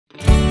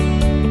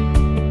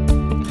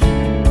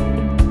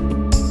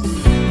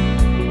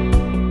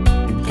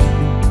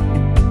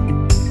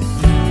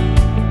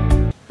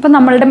അപ്പോൾ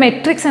നമ്മളുടെ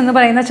മെട്രിക്സ് എന്ന്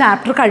പറയുന്ന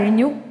ചാപ്റ്റർ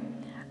കഴിഞ്ഞു.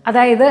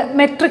 അതായത്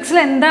മെട്രിക്സിൽ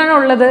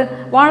എന്താണുള്ളത്?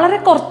 വളരെ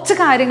കുറച്ച്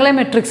കാര്യങ്ങളെ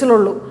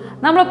മെട്രിക്സിലുള്ളൂ.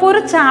 നമ്മളിപ്പോൾ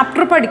ഒരു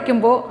ചാപ്റ്റർ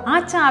പഠിക്കുമ്പോൾ ആ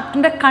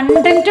ചാപ്റ്ററിൻ്റെ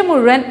കണ്ടൻറ്റ്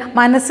മുഴുവൻ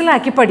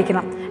മനസ്സിലാക്കി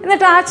പഠിക്കണം.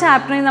 എന്നിട്ട് ആ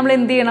ചാപ്റ്ററിനെ നമ്മൾ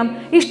എന്ത് ചെയ്യണം?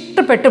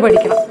 ഇഷ്ടപ്പെട്ട്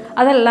പഠിക്കണം.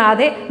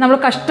 അതല്ലാതെ നമ്മൾ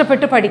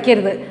കഷ്ടപ്പെട്ട്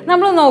പഠിക്കരുത്.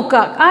 നമ്മൾ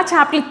നോക്കുക, ആ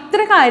ചാപ്റ്ററിൽ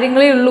ഇത്ര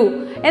കാര്യങ്ങളേ ഉള്ളൂ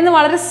എന്ന്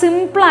വളരെ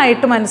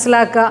സിമ്പിളായിട്ട്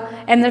മനസ്സിലാക്കുക.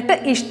 എന്നിട്ട്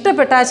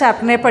ഇഷ്ടപ്പെട്ട ആ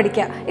ചാപ്റ്ററിനെ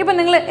പഠിക്കുക. ഇപ്പം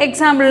നിങ്ങൾ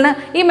എക്സാമ്പിളിന്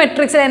ഈ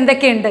മെട്രിക്സിൽ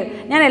എന്തൊക്കെയുണ്ട്,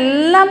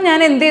 ഞാൻ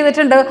എന്ത്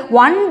ചെയ്തിട്ടുണ്ട്?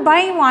 1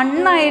 by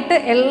 1 ആയിട്ട്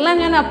എല്ലാം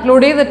ഞാൻ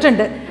അപ്ലോഡ്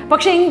ചെയ്തിട്ടുണ്ട്.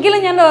 പക്ഷേ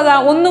എങ്കിലും ഞാൻ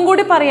ഒന്നും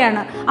കൂടി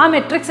പറയാണ്. ആ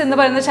മെട്രിക്സ് എന്ന്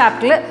പറയുന്ന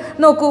ചാപ്റ്ററിൽ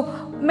നോക്കൂ,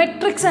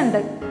 മെട്രിക്സ്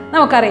ഉണ്ട്,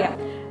 നമുക്കറിയാം.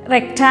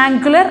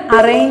 Rectangular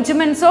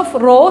arrangements of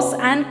rows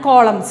and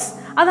columns,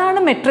 അതാണ്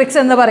മെട്രിക്സ്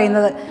എന്ന്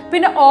പറയുന്നത്.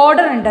 പിന്നെ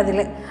ഓർഡർ ഉണ്ട്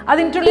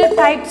അതിൻ്റെ ഉള്ളിൽ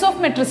ടൈപ്സ് ഓഫ്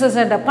മെട്രിസസ്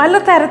ഉണ്ട്, പല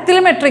തരത്തിൽ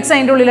മെട്രിക്സ്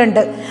അതിൻ്റെ ഉള്ളിലുണ്ട്.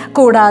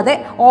 കൂടാതെ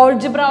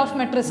ഓൾജിബ്ര ഓഫ്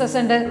മെട്രിസസ്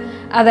ഉണ്ട്.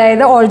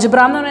 അതായത് ഓൾജിബ്ര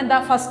എന്ന് പറഞ്ഞാൽ എന്താ?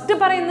 ഫസ്റ്റ്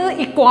പറയുന്നത്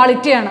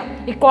ഇക്വാളിറ്റിയാണ്.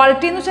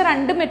 ഇക്വാളിറ്റി എന്ന് വെച്ചാൽ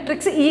 2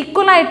 മെട്രിക്സ്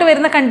ഈക്വൽ ആയിട്ട്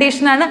വരുന്ന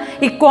കണ്ടീഷനാണ്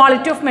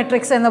ഇക്വാളിറ്റി ഓഫ്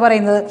മെട്രിക്സ് എന്ന്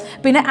പറയുന്നത്.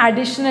 പിന്നെ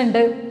അഡിഷൻ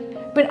ഉണ്ട്.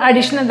 പിന്നെ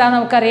അഡിഷൻ എന്താണെന്ന്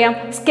നമുക്കറിയാം.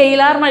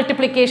 സ്കെയിലാർ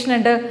മൾട്ടിപ്ലിക്കേഷൻ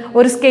ഉണ്ട്.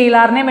 ഒരു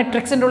സ്കെയിലാറിനെ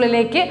മെട്രിക്സിൻ്റെ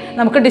ഉള്ളിലേക്ക്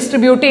നമുക്ക്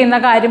ഡിസ്ട്രിബ്യൂട്ട് ചെയ്യുന്ന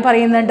കാര്യം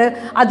പറയുന്നുണ്ട്.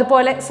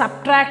 അതുപോലെ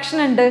സബ്ട്രാക്ഷൻ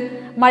ഉണ്ട്,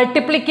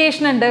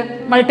 മൾട്ടിപ്ലിക്കേഷൻ ഉണ്ട്.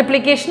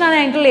 മൾട്ടിപ്ലിക്കേഷനാണ്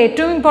അതിൻ്റെ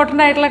ഏറ്റവും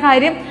ഇമ്പോർട്ടൻ്റ് ആയിട്ടുള്ള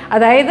കാര്യം.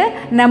 അതായത്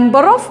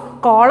number of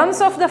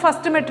columns of the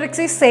first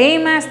matrix is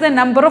same as the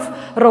number of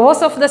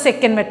rows of the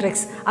second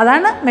matrix.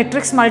 അതാണ്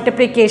മെട്രിക്സ്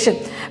മൾട്ടിപ്ലിക്കേഷൻ.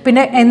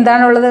 പിന്നെ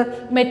എന്താണുള്ളത്?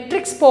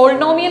 മെട്രിക്സ്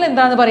പോളിനോമിയൽ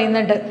എന്താണെന്ന്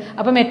പറയുന്നുണ്ട്.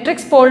 അപ്പോൾ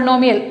മെട്രിക്സ്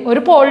പോളിനോമിയൽ,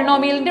 ഒരു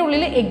പോളിനോമിയലിൻ്റെ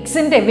ഉള്ളിൽ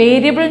എക്സിൻ്റെ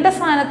വേരിയബിളിൻ്റെ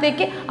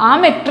സ്ഥാനത്തേക്ക് ആ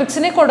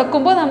മെട്രിക്സിനെ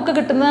കൊടുക്കുമ്പോൾ നമുക്ക്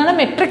കിട്ടുന്നതാണ്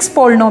മെട്രിക്സ്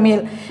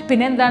പോളിനോമിയൽ.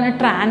 പിന്നെ എന്താണ്?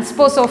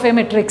 Transpose of A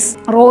matrix.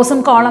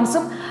 റോസും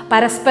കോളംസും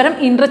പരസ്പരം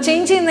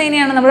ഇൻ്റർചേഞ്ച്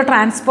ചെയ്യുന്നതിനെയാണ് നമ്മൾ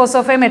ട്രാൻസ്പോസ്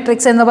ഓഫ് എ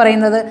മെട്രിക്സ് എന്ന്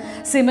പറയുന്നത്.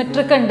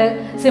 സിമെട്രിക് ഉണ്ട്.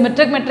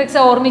 സിമെട്രിക് മെട്രിക്സ്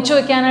ഓർമ്മിച്ച്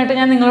വയ്ക്കാനായിട്ട്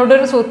ഞാൻ നിങ്ങളോട്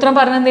ഒരു സൂത്രം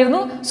പറഞ്ഞു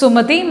തന്നിരുന്നു.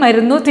 സുമതി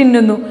മരുന്നു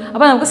തിന്നുന്നു.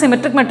 അപ്പോൾ നമുക്ക്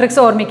സിമെട്രിക് മെട്രിക്സ്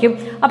ഓർമ്മിക്കും.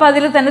 അപ്പോൾ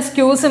അതിൽ തന്നെ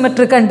സ്ക്യൂ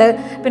സിമെട്രിക് ഉണ്ട്.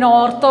 പിന്നെ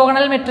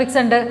ഓർത്തോഗണൽ മെട്രിക്സ്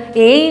ഉണ്ട്.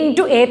 A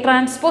into A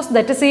transpose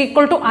that is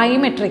equal to I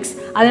matrix.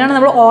 അതിനാണ്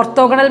നമ്മൾ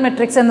ഓർത്തോഗണൽ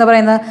മെട്രിക്സ് എന്ന്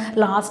പറയുന്നത്.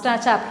 ലാസ്റ്റ് ആ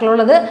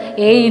ചാപ്റ്ററിലുള്ളത്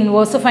A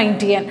ഇൻവേഴ്സ് ഫൈൻഡ്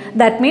ചെയ്യാൻ.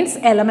 That means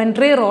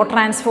elementary raw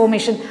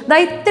transformation.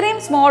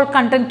 ഇത്രയും സ്മോൾ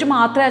കണ്ടൻറ്റ്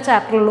മാത്രമേ ആ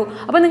ചാപ്റ്ററിലുള്ളൂ.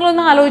 അപ്പോൾ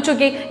നിങ്ങളൊന്ന് ആലോചിച്ച്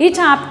നോക്കി, ഈ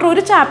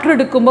ഒരു ചാപ്റ്റർ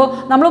എടുക്കുമ്പോൾ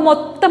നമ്മൾ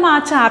മൊത്തം ആ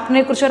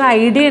ചാപ്റ്ററിനെ കുറിച്ച് ഒരു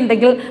ഐഡിയ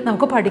ഉണ്ടെങ്കിൽ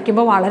നമുക്ക്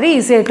പഠിക്കുമ്പോൾ വളരെ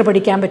ഈസി ആയിട്ട്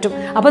പഠിക്കാൻ പറ്റും.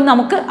 അപ്പം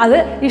നമുക്ക് അത്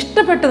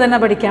ഇഷ്ടപ്പെട്ട് തന്നെ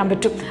പഠിക്കാൻ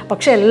പറ്റും.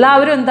 പക്ഷെ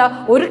എല്ലാവരും എന്താ,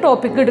 ഒരു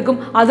ടോപ്പിക് എടുക്കും,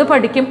 അത്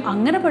പഠിക്കും,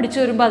 അങ്ങനെ പഠിച്ചു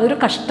വരുമ്പോൾ അതൊരു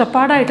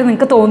കഷ്ടപ്പാടായിട്ട്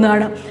നിങ്ങൾക്ക്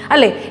തോന്നുകയാണ്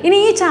അല്ലേ? ഇനി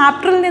ഈ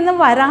ചാപ്റ്ററിൽ നിന്ന്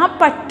വരാൻ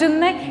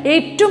പറ്റുന്ന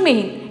ഏറ്റവും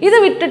മെയിൻ, ഇത്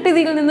വിട്ടിട്ട്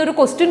ഇതിൽ നിന്നൊരു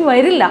ക്വസ്റ്റ്യൻ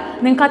വരില്ല,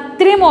 നിങ്ങൾക്ക്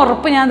അത്രയും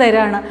ഉറപ്പ് ഞാൻ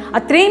തരാണ്.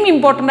 അത്രയും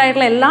ഇമ്പോർട്ടൻ്റ്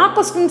ആയിട്ടുള്ള എല്ലാ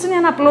ക്വസ്റ്റ്യൻസും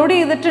ഞാൻ അപ്ലോഡ്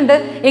ചെയ്തിട്ടുണ്ട്.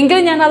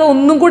 എങ്കിലും ഞാൻ അത്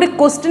ഒന്നും കൂടി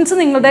ക്വസ്റ്റ്യൻസ്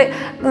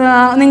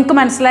നിങ്ങൾക്ക്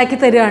മനസ്സിലാക്കി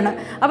തരികയാണ്.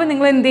 അപ്പോൾ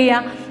നിങ്ങൾ എന്ത്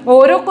ചെയ്യുക?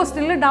 ഓരോ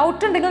ക്വസ്റ്റ്യനിൽ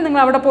ഡൗട്ട് ഉണ്ടെങ്കിൽ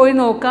നിങ്ങൾ അവിടെ പോയി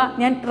നോക്കുക.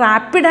 ഞാൻ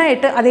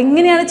റാപ്പിഡായിട്ട്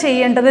അതെങ്ങനെയാണ്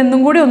ചെയ്യേണ്ടത് എന്നും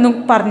കൂടി ഒന്നും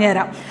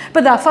പറഞ്ഞുതരാം.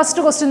 ഇപ്പോൾ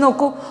ഫസ്റ്റ് ക്വസ്റ്റ്യൻ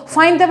നോക്കൂ.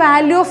 Find the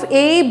value of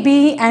A, B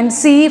and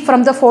C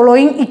from the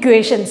following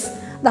equations.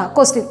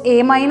 Question A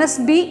minus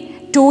B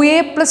 2A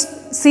plus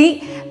C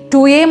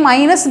 2A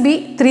minus B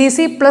 3C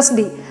plus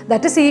D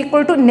that is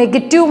equal to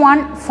 -1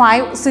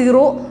 5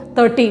 0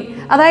 13.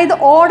 അതായത്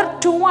order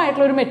 2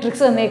 ആയിട്ടുള്ള ഒരു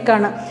matrix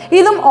തന്നേക്കാണ്.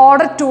 ഇതും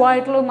order 2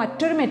 ആയിട്ടുള്ള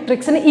മറ്റൊരു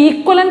മെട്രിക്സിന്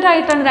equivalent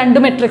ആയിട്ടാണ്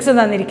 2 matrix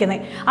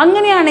തന്നിരിക്കുന്നത്.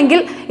 അങ്ങനെയാണെങ്കിൽ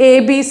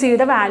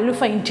ABCയുടെ value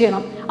find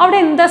ചെയ്യണം. അവിടെ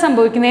എന്താ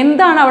സംഭവിക്കുന്നത്,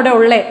 എന്താണ് അവിടെ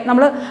ഉള്ളത്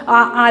നമ്മൾ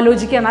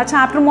ആലോചിക്കുകയാണ്. ആ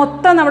ചാപ്റ്റർ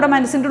മൊത്തം നമ്മുടെ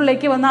മനസ്സിൻ്റെ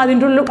ഉള്ളിലേക്ക് വന്ന്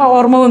അതിൻ്റെ ഉള്ളിൽ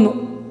ഓർമ്മ വന്നു.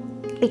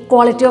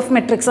 ഇക്വാളിറ്റി ഓഫ്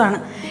മെട്രിക്സ് ആണ്.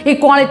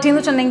 ഇക്വാളിറ്റി എന്ന്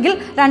വെച്ചിട്ടുണ്ടെങ്കിൽ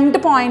 2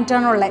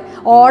 പോയിൻ്റാണുള്ളത്.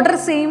 ഓർഡർ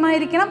സെയിം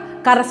ആയിരിക്കണം,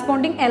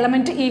 കറസ്പോണ്ടിങ്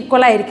എലമെൻറ്റ്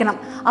ഈക്വൽ ആയിരിക്കണം.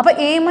 അപ്പോൾ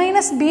A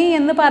മൈനസ് B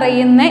എന്ന്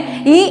പറയുന്ന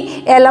ഈ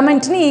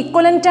എലമെൻറ്റിന്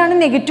ഈക്വലൻ്റാണ്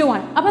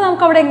 -1. അപ്പോൾ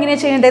നമുക്ക് അവിടെ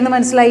എങ്ങനെയാണ് ചെയ്യേണ്ടതെന്ന്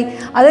മനസ്സിലായി.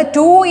 അത്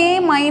 2A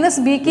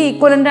മൈനസ് ബിക്ക്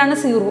ഈക്വലൻ്റാണ്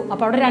 0.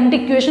 അപ്പോൾ അവിടെ 2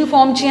 ഇക്വേഷൻ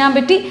ഫോം ചെയ്യാൻ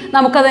പറ്റി.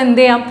 നമുക്കത്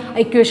എന്ത് ചെയ്യാം?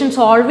 ഇക്വേഷൻ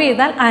സോൾവ്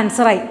ചെയ്താൽ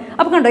ആൻസറായി.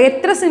 അപ്പോൾ കണ്ടോ,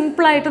 എത്ര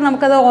സിമ്പിളായിട്ട്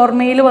നമുക്കത്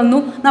ഓർമ്മയിൽ വന്നു,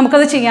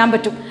 നമുക്കത് ചെയ്യാൻ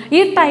പറ്റും. ഈ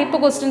ടൈപ്പ്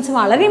ക്വസ്റ്റ്യൻസ്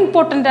വളരെ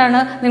ഇമ്പോർട്ടൻ്റ് ആണ്,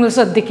 നിങ്ങൾ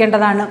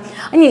ശ്രദ്ധിക്കേണ്ടതാണ്.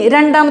 ഇനി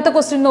രണ്ടാമത്തെ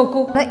ക്വസ്റ്റ്യൻ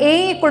നോക്കൂ. A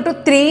equal to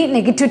 3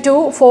 -2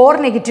 4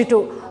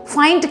 -2.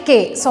 Find K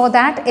so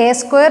that A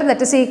square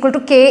that is equal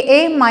to KA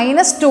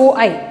minus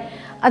 2I.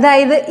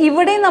 അതായത്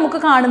ഇവിടെ നമുക്ക്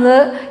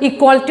കാണുന്നത്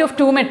ഇക്വാളിറ്റി ഓഫ്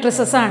 2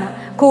 മെട്രിസസ് ആണ്.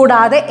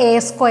 കൂടാതെ A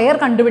സ്ക്വയർ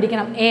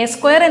കണ്ടുപിടിക്കണം. A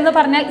സ്ക്വയർ എന്ന്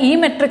പറഞ്ഞാൽ ഈ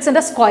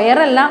മെട്രിക്സിൻ്റെ സ്ക്വയർ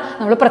അല്ല,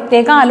 നമ്മൾ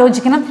പ്രത്യേകം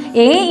ആലോചിക്കണം.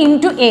 A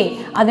ഇൻറ്റു A,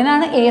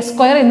 അതിനാണ് A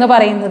സ്ക്വയർ എന്ന്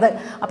പറയുന്നത്.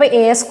 അപ്പോൾ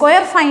A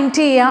സ്ക്വയർ ഫൈൻഡ്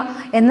ചെയ്യുക.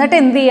 എന്നിട്ട്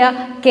എന്ത്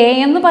ചെയ്യുക? K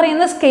എന്ന്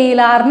പറയുന്ന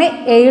സ്കെയിലാറിനെ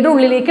Aയുടെ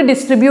ഉള്ളിലേക്ക്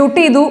ഡിസ്ട്രിബ്യൂട്ട്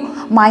ചെയ്തു.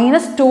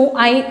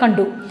 -2I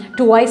കണ്ടു,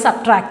 2I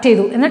സബ്ട്രാക്ട്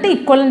ചെയ്തു, എന്നിട്ട്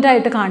ഇക്വലൻ്റ്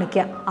ആയിട്ട്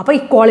കാണിക്കുക. അപ്പോൾ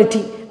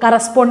ഇക്വാളിറ്റി,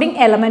 കറസ്പോണ്ടിങ്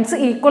എലമെൻറ്റ്സ്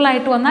ഈക്വൽ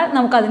ആയിട്ട് വന്നാൽ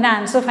നമുക്ക് അതിൻ്റെ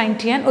ആൻസർ ഫൈൻഡ്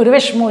ചെയ്യാൻ ഒരു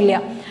വിഷമവുമില്ല.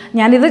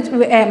 ഞാനിത്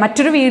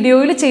മറ്റൊരു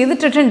വീഡിയോയിൽ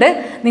ചെയ്തിട്ടിട്ടുണ്ട്,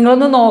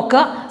 നിങ്ങളൊന്ന്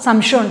നോക്കുക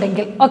സംശയം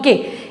ഉണ്ടെങ്കിൽ. ഓക്കെ,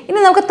 ഇനി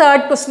നമുക്ക്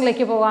തേർഡ്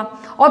ക്വസ്റ്റ്യനിലേക്ക് പോവാം.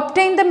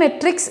 Obtain the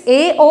matrix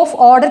A of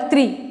order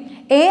 3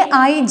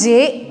 AIJ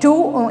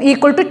 2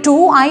 equal to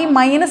 2I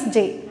minus J.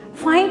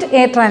 Find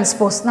A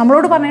transpose.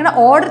 നമ്മളോട് പറഞ്ഞാൽ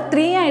ഓർഡർ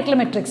 3 ആയിട്ടുള്ള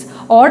മെട്രിക്സ്.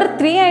 ഓർഡർ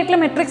 3 ആയിട്ടുള്ള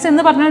മെട്രിക്സ്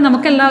എന്ന് പറഞ്ഞാൽ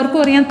നമുക്ക്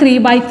എല്ലാവർക്കും അറിയാം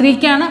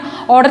 3/3ക്കാണ്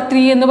ഓർഡർ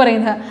 3 എന്ന്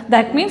പറയുന്നത്.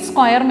 That means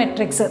square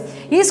matrix.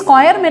 ഈ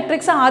സ്ക്വയർ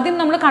മെട്രിക്സ് ആദ്യം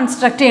നമ്മൾ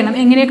കൺസ്ട്രക്ട് ചെയ്യണം.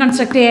 എങ്ങനെയാണ്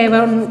കൺസ്ട്രക്ട്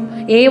ചെയ്യുക?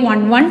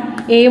 A11,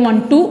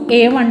 A12,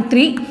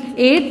 A13,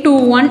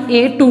 A21,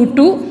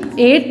 A22,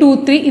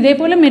 A23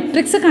 ഇതേപോലെ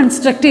മെട്രിക്സ്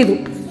കൺസ്ട്രക്ട് ചെയ്തു.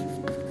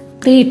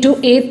 A2,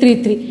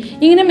 A33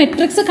 ഇങ്ങനെ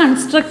മെട്രിക്സ്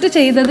കൺസ്ട്രക്ട്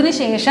ചെയ്തതിന്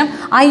ശേഷം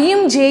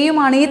ഐയും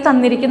ജെയുമാണ് ഈ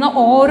തന്നിരിക്കുന്ന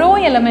ഓരോ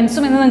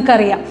എലമെൻസും എന്ന്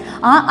നിങ്ങൾക്കറിയാം.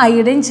 ആ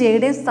ഐയുടെയും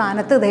ജെയുടെയും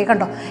സ്ഥാനത്ത് ഇതേ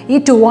കണ്ടോ ഈ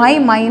 2i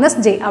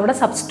 - j അവിടെ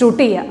സബ്സ്റ്റിറ്റ്യൂട്ട്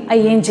ചെയ്യുക.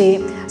 ഐയും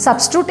ജെയും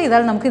സബ്സ്റ്റിറ്റ്യൂട്ട്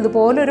ചെയ്താൽ നമുക്ക്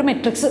ഇതുപോലൊരു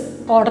മെട്രിക്സ്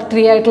ഓർഡർ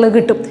 3 ആയിട്ടുള്ളത്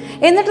കിട്ടും.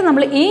 എന്നിട്ട്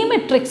നമ്മൾ ഈ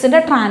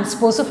മെട്രിക്സിൻ്റെ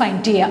ട്രാൻസ്പോസ്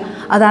ഫൈൻഡ് ചെയ്യുക.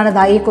 അതാണ്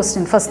ഇതാ ഈ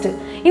ക്വസ്റ്റ്യൻ ഫസ്റ്റ്.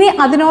 ഇനി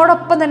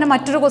അതിനോടൊപ്പം തന്നെ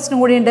മറ്റൊരു ക്വസ്റ്റ്യൻ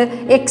കൂടിയുണ്ട്.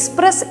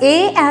 Express A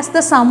as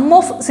the sum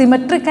of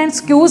symmetric and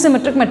skew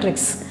symmetric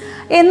matrix.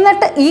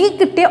 എന്നിട്ട് ഈ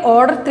കിട്ടിയ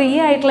ഓർഡർ 3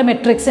 ആയിട്ടുള്ള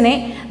മെട്രിക്സിനെ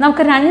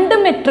നമുക്ക് 2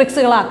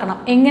 മെട്രിക്സുകളാക്കണം.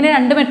 എങ്ങനെ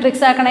 2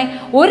 മെട്രിക്സ് ആക്കണേ?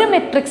 ഒരു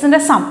മെട്രിക്സിൻ്റെ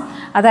സം,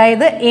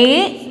 അതായത് A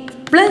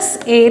 +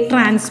 A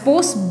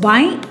ട്രാൻസ്പോസ്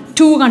ബൈ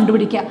 2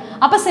 കണ്ടുപിടിക്കുക.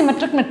 അപ്പോൾ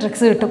സിമെട്രിക്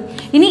മെട്രിക്സ് കിട്ടും.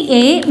 ഇനി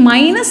A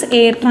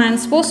 - A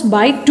ട്രാൻസ്പോസ്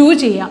ബൈ 2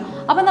 ചെയ്യുക.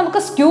 അപ്പോൾ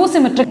നമുക്ക് സ്ക്യൂ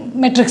സിമെട്രിക്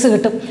മെട്രിക്സ്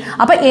കിട്ടും.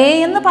 അപ്പോൾ A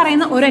എന്ന്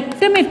പറയുന്ന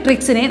ഒരൊറ്റ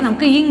മെട്രിക്സിനെ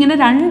നമുക്ക് ഈ ഇങ്ങനെ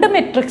 2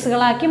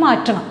 മെട്രിക്സുകളാക്കി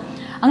മാറ്റണം.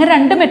 അങ്ങനെ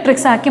 2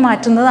 മെട്രിക്സ് ആക്കി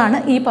മാറ്റുന്നതാണ്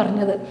ഈ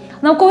പറഞ്ഞത്.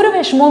 നമുക്കൊരു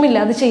വിഷമവുമില്ല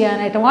അത്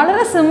ചെയ്യാനായിട്ട്.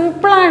 വളരെ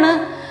സിമ്പിളാണ്.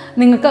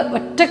 നിങ്ങൾക്ക്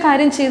ഒറ്റ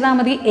കാര്യം ചെയ്താൽ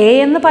മതി. A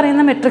എന്ന്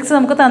പറയുന്ന മെട്രിക്സ്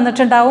നമുക്ക്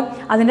തന്നിട്ടുണ്ടാവും.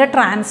 അതിൻ്റെ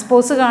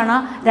ട്രാൻസ്പോസ്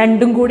കാണാം,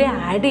 രണ്ടും കൂടി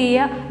ആഡ്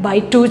ചെയ്യുക, ബൈ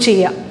 2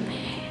 ചെയ്യുക.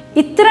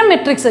 ഇത്തരം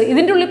മെട്രിക്സ്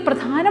ഇതിൻ്റെ ഉള്ളിൽ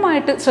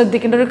പ്രധാനമായിട്ട്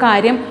ശ്രദ്ധിക്കേണ്ട ഒരു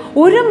കാര്യം,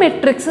 ഒരു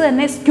മെട്രിക്സ്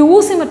തന്നെ സ്ക്യൂ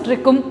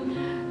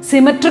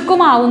സിമെട്രിക്കും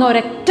ആവുന്ന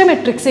ഒരൊറ്റ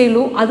മെട്രിക്സേ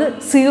ഉള്ളൂ. അത്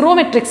 0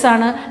 മെട്രിക്സ്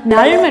ആണ്,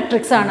 നൾ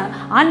മെട്രിക്സ് ആണ്.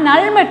 ആ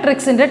നൾ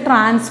മെട്രിക്സിൻ്റെ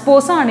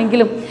ട്രാൻസ്പോസ്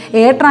ആണെങ്കിലും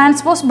A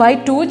ട്രാൻസ്പോസ് ബൈ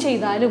 2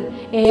 ചെയ്താലും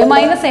A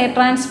 - A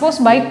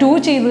ട്രാൻസ്പോസ് ബൈ 2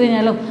 ചെയ്ത്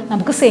കഴിഞ്ഞാലും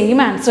നമുക്ക് സെയിം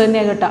ആൻസർ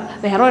തന്നെയാണ് കിട്ടുക.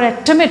 വേറെ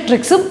ഒരൊറ്റ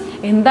മെട്രിക്സും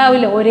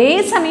എന്താവില്ല, ഒരേ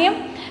സമയം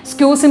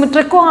സ്ക്യൂ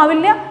സിമെട്രിക്കും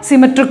ആവില്ല,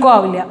 സിമെട്രിക്കും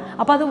ആവില്ല.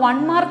 അപ്പോൾ അത്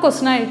 1 മാർക്ക്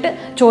ക്വസ്റ്റ്യനായിട്ട്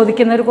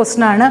ചോദിക്കുന്ന ഒരു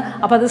ക്വസ്റ്റ്യനാണ്.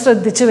 അപ്പോൾ അത്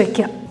ശ്രദ്ധിച്ച്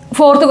വെക്കുക.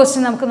 4th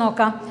ക്വസ്റ്റ്യൻ നമുക്ക്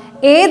നോക്കാം.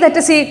 A that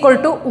is equal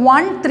to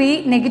 1, 3,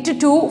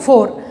 -2,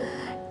 4.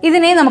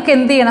 ഇതിനെ നമുക്ക്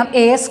എന്ത് ചെയ്യണം?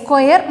 A²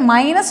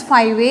 -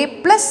 5a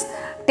 +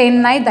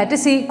 10i that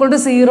is equal to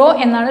 0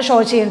 എന്നാണ് ഷോ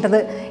ചെയ്യേണ്ടത്.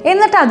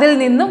 എന്നിട്ട് അതിൽ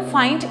നിന്നും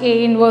ഫൈൻഡ് A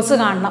ഇൻവേഴ്സ്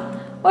കാണണം.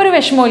 ഒരു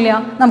വിഷമമില്ല,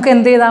 നമുക്ക്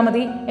എന്ത് ചെയ്താൽ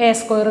മതി?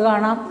 A²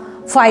 കാണാം,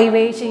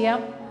 5a ചെയ്യാം,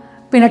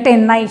 പിന്നെ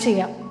 10i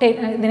ചെയ്യാം.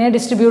 ഇതിനെ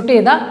ഡിസ്ട്രിബ്യൂട്ട്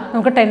ചെയ്താൽ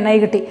നമുക്ക് 10i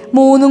കിട്ടി.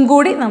 3ഉം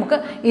കൂടി നമുക്ക്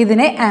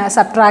ഇതിനെ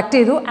സബ്ട്രാക്ട്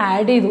ചെയ്തു,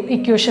 ആഡ് ചെയ്തു,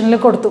 ഇക്വേഷനിൽ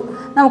കൊടുത്തു.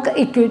 നമുക്ക്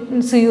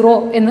 0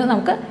 എന്ന്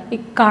നമുക്ക്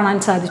കാണാൻ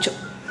സാധിച്ചു.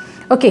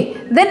 Okay,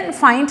 then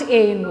find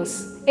A inverse.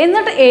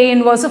 എന്നിട്ട് A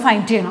ഇൻവേഴ്സ്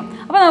ഫൈൻഡ് ചെയ്യണം.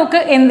 അപ്പോൾ നമുക്ക്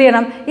എന്ത്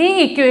ചെയ്യണം? ഈ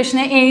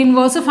ഇക്വേഷനെ A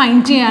ഇൻവേഴ്സ്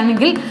ഫൈൻഡ്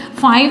ചെയ്യുകയാണെങ്കിൽ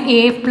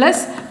 5a +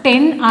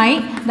 10i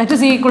that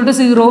is equal to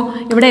 0.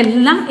 ഇവിടെ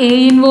എല്ലാം A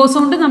ഇൻവേഴ്സ്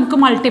കൊണ്ട് നമുക്ക്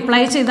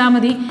മൾട്ടിപ്ലൈ ചെയ്താൽ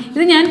മതി.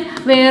 ഇത് ഞാൻ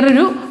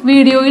വേറൊരു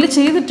വീഡിയോയിൽ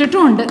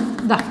ചെയ്തിട്ടിട്ടുമുണ്ട്.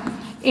 ഇതാ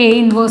A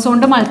ഇൻവേഴ്സ്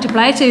കൊണ്ട്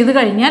മൾട്ടിപ്ലൈ ചെയ്ത്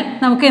കഴിഞ്ഞാൽ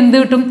നമുക്ക് എന്ത്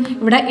കിട്ടും?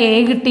 ഇവിടെ A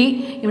കിട്ടി,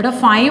 ഇവിടെ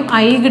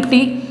 5i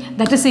കിട്ടി,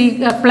 that is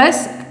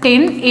 +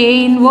 10a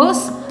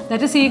inverse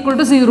that is equal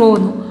to 0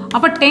 വന്നു.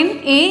 അപ്പോൾ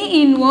 10a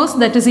inverse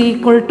that is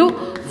equal to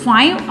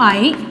 5i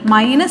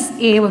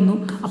 - a വന്നു.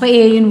 അപ്പോൾ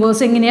A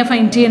ഇൻവേഴ്സ് എങ്ങനെയാണ്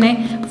ഫൈൻഡ് ചെയ്യണേ?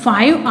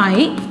 5i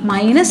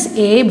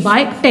 - a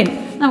 / 10.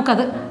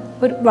 നമുക്കത്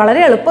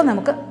വളരെ എളുപ്പം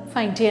നമുക്ക്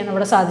ഫൈൻഡ് ചെയ്യാൻ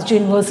ഇവിടെ സാധിച്ചു,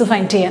 ഇൻവേഴ്സ്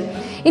ഫൈൻഡ് ചെയ്യാൻ.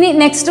 ഇനി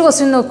നെക്സ്റ്റ്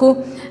ക്വസ്റ്റ്യൻ നോക്കൂ.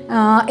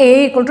 A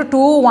 =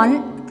 2, 1,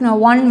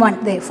 1,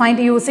 1.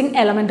 Find using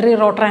elementary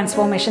raw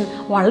transformation.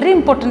 വളരെ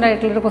ഇമ്പോർട്ടൻ്റ്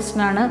ആയിട്ടുള്ളൊരു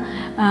ക്വസ്റ്റ്യൻ ആണ്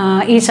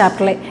ഈ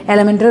ചാപ്റ്ററിലെ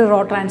എലമെൻ്ററി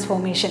റോ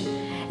ട്രാൻസ്ഫോർമേഷൻ.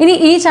 ഇനി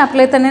ഈ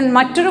ചാപ്റ്ററിൽ തന്നെ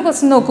മറ്റൊരു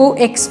ക്വസ്റ്റ്യൻ നോക്കൂ.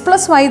 x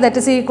 + y that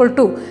is equal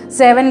to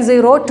 7,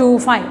 0, 2,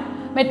 5.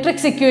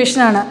 Matrix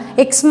ഇക്വേഷനാണ്.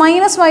 x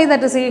 - y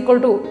that is equal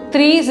to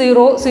 3,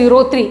 0, 0,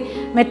 3.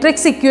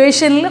 Matrix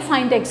ഇക്വേഷനിൽ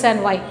ഫൈൻഡ് x and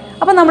y.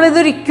 അപ്പോൾ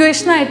നമ്മളിതൊരു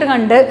ഇക്വേഷനായിട്ട്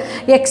കണ്ട്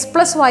x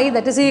 + y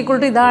that is equal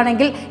to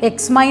ഇതാണെങ്കിൽ x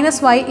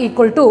 - y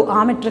equal to ആ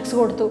മെട്രിക്സ്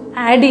കൊടുത്തു,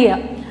 ആഡ് ചെയ്യുക,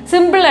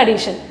 simple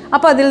addition.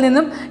 അപ്പോൾ അതിൽ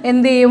നിന്നും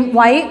എന്ത് ചെയ്യും?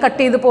 y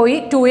കട്ട് ചെയ്ത് പോയി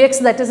 2x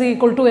that is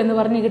equal to എന്ന്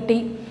പറഞ്ഞ് കിട്ടി.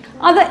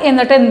 അത്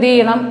എന്നിട്ട് എന്ത്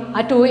ചെയ്യണം? ആ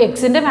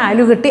 2xൻ്റെ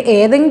വാല്യൂ കിട്ടി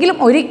ഏതെങ്കിലും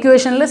ഒരു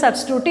ഇക്വേഷനിൽ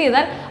സബ്സ്റ്റിറ്റ്യൂട്ട്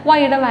ചെയ്താൽ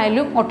yയുടെ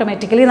വാല്യൂ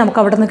ഓട്ടോമാറ്റിക്കലി നമുക്ക്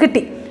അവിടെ നിന്ന്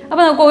കിട്ടി.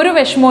 അപ്പോൾ നമുക്ക് ഒരു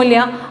വിഷമമില്ല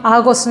ആ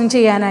ക്വസ്റ്റ്യൻ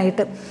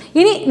ചെയ്യാനായിട്ട്.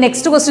 ഇനി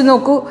നെക്സ്റ്റ് ക്വസ്റ്റ്യൻ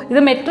നോക്കൂ.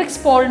 ഇത് മെട്രിക്സ്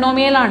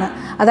പോളിനോമിയലാണ്.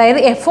 അതായത്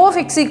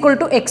f(x)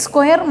 =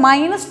 x²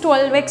 -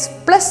 12x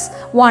 +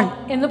 1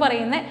 എന്ന്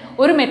പറയുന്ന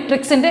ഒരു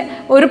മെട്രിക്സിൻ്റെ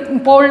ഒരു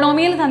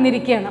പോളിനോമിയൽ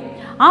തന്നിരിക്കുകയാണ്.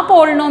 ആ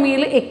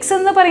പോളിനോമിയൽ x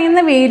എന്ന് പറയുന്ന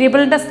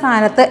വേരിയബിളിൻ്റെ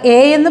സ്ഥാനത്ത് A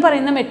എന്ന്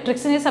പറയുന്ന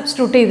മെട്രിക്സിനെ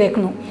സബ്സ്റ്റിറ്റ്യൂട്ട്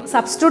ചെയ്തേക്കുന്നു.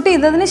 സബ്സ്റ്റിറ്റ്യൂട്ട്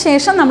ചെയ്തതിന്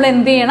ശേഷം നമ്മൾ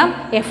എന്ത് ചെയ്യണം?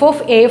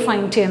 f(a)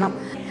 ഫൈൻഡ് ചെയ്യണം.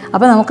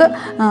 അപ്പോൾ നമുക്ക്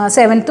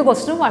 7th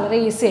ക്വസ്റ്റ്യൻ വളരെ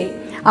ഈസിയായി.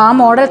 ആ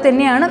മോഡൽ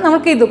തന്നെയാണ്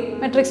നമുക്ക് ഇതും,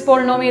 മെട്രിക്സ്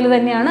പോളിനോമിയൽ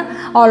തന്നെയാണ്,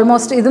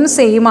 ഓൾമോസ്റ്റ് ഇതും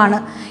സെയിം ആണ്.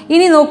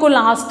 ഇനി നോക്കൂ,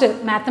 ലാസ്റ്റ്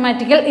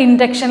മാത്തമാറ്റിക്കൽ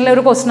ഇൻഡക്ഷനിലെ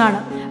ഒരു ക്വസ്റ്റ്യൻ ആണ്.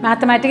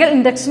 മാത്തമാറ്റിക്കൽ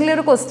ഇൻഡക്ഷനിലെ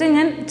ഒരു ക്വസ്റ്റ്യൻ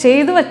ഞാൻ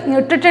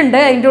ഇട്ടിട്ടുണ്ട്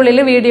അതിൻ്റെ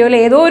ഉള്ളിൽ വീഡിയോയിൽ,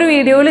 ഏതോ ഒരു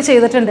വീഡിയോയിൽ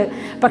ചെയ്തിട്ടുണ്ട്.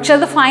 പക്ഷെ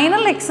അത്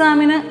ഫൈനൽ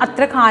എക്സാമിന്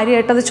അത്ര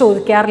കാര്യമായിട്ട് അത്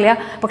ചോദിക്കാറില്ല.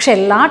 പക്ഷെ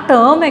എല്ലാ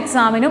ടേം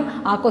എക്സാമിനും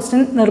ആ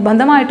ക്വസ്റ്റ്യൻ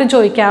നിർബന്ധമായിട്ടും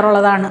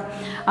ചോദിക്കാറുള്ളതാണ്.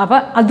 അപ്പോൾ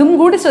അതും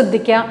കൂടി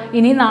ശ്രദ്ധിക്കുക.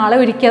 ഇനി നാളെ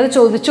ഒരിക്കൽ അത്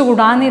ചോദിച്ചു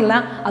കൂടാന്നില്ല.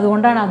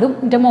 അതുകൊണ്ടാണ് അതും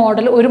എൻ്റെ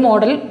ഒരു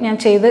മോഡൽ ഞാൻ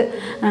ചെയ്ത്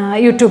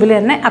യൂട്യൂബിൽ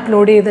തന്നെ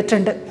അപ്ലോഡ്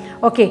ചെയ്തിട്ടുണ്ട്.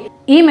 ഓക്കെ,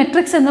 ഈ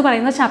മെട്രിക്സ് എന്ന്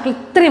പറയുന്ന ചാപ്റ്റർ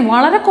ഇത്രയും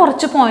വളരെ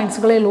കുറച്ച്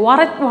പോയിൻറ്റ്സുകളേ ഉള്ളൂ,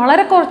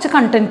 വളരെ കുറച്ച്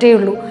കണ്ടൻറ്റേ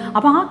ഉള്ളൂ.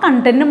 അപ്പോൾ ആ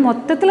കണ്ടൻറ്റ്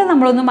മൊത്തത്തിൽ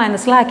നമ്മളൊന്ന്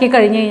മനസ്സിലാക്കി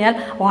കഴിഞ്ഞ് കഴിഞ്ഞാൽ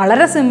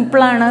വളരെ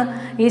സിമ്പിളാണ്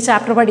ഈ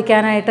ചാപ്റ്റർ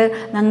പഠിക്കാനായിട്ട്.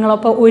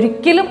 നിങ്ങളപ്പോൾ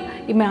ഒരിക്കലും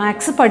ഈ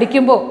മാത്സ്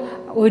പഠിക്കുമ്പോൾ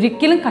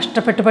ഒരിക്കലും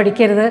കഷ്ടപ്പെട്ട്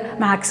പഠിക്കരുത്.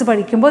 മാത്സ്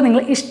പഠിക്കുമ്പോൾ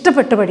നിങ്ങൾ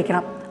ഇഷ്ടപ്പെട്ട്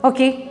പഠിക്കണം.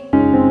 ഓക്കെ.